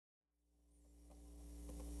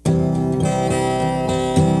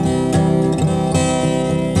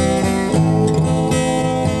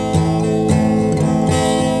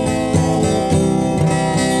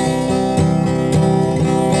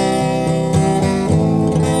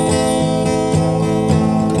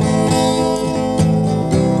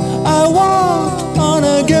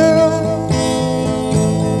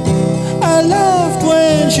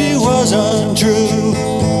was untrue.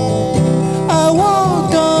 I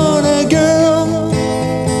walked on a girl,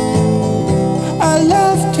 I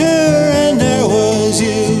left her and there was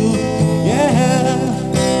you. Yeah.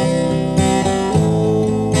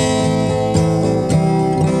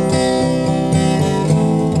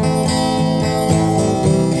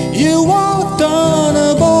 You walked on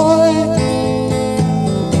a boy,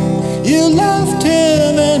 you left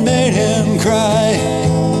him and made him cry.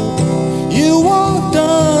 You walked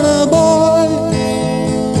on a boy,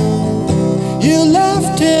 you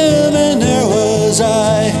left him and there was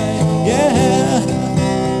I. Yeah.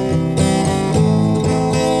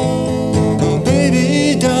 Oh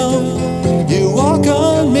baby, don't you walk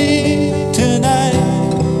on me tonight.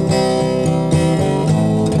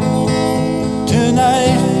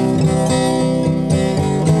 Tonight.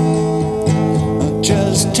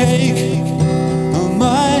 Just take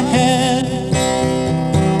my hand.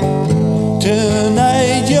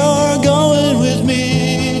 Tonight you're going with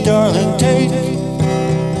me, darling, take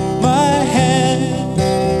my hand.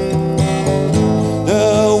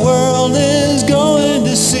 The world is going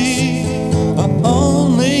to see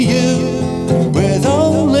only you with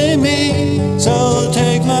only me, so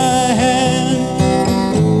take my hand.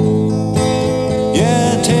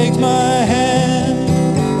 Yeah, take my hand.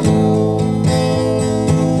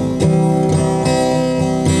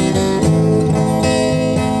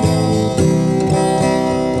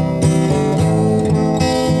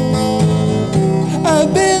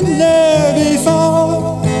 I've been there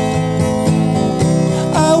before.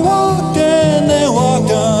 I walked and they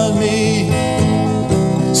walked on me.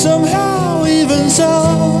 Somehow, even so,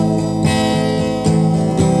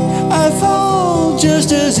 I fall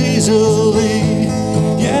just as easily.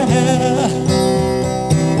 Yeah.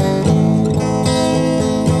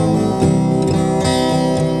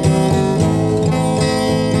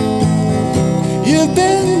 You've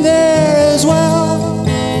been there as well.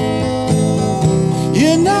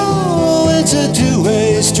 You know it's a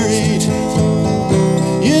two-way street.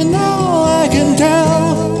 You know I can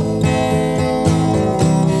tell.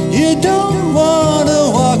 You don't want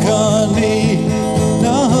to walk on me,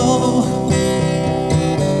 no.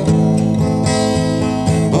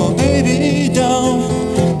 Oh baby,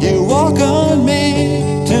 don't you walk on me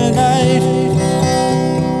tonight.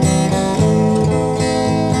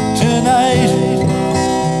 Tonight.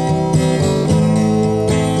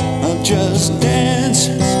 I'll just dance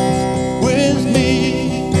with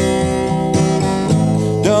me.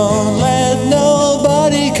 Don't let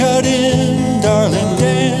nobody cut in, darling,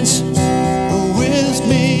 dance with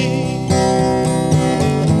me.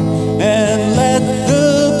 And let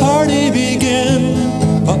the party begin.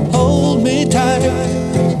 Hold me tight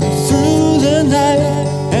through the night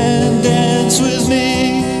and dance with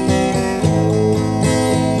me.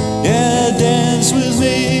 Yeah, dance with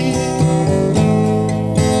me.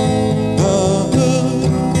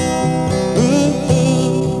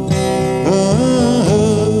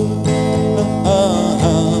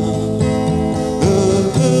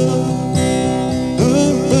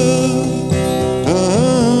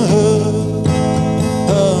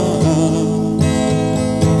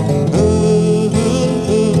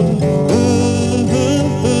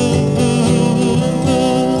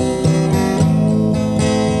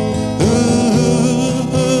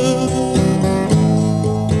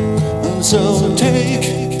 So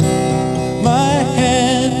take my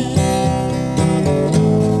hand.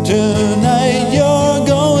 Tonight you're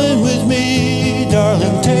going with me,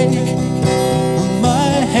 darling, take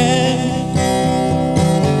my hand.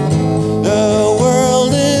 The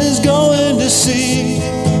world is going to see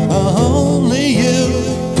only you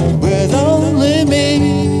with only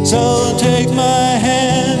me, so take my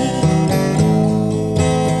hand.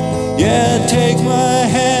 Yeah, take my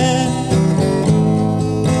hand.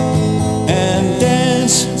 And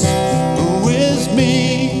dance with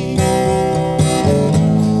me.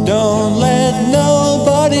 Don't let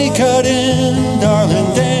nobody cut in,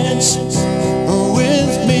 darling, dance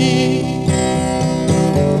with me.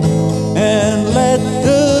 And let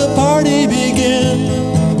the party begin.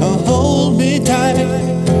 Hold me tight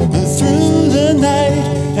through the night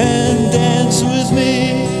and dance with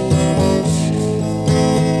me.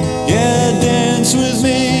 Yeah, dance with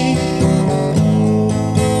me.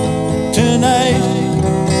 Tonight,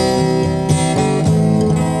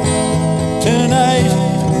 tonight,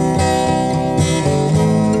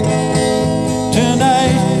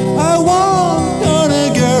 tonight, I walked on a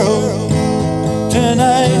girl.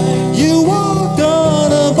 Tonight, you walked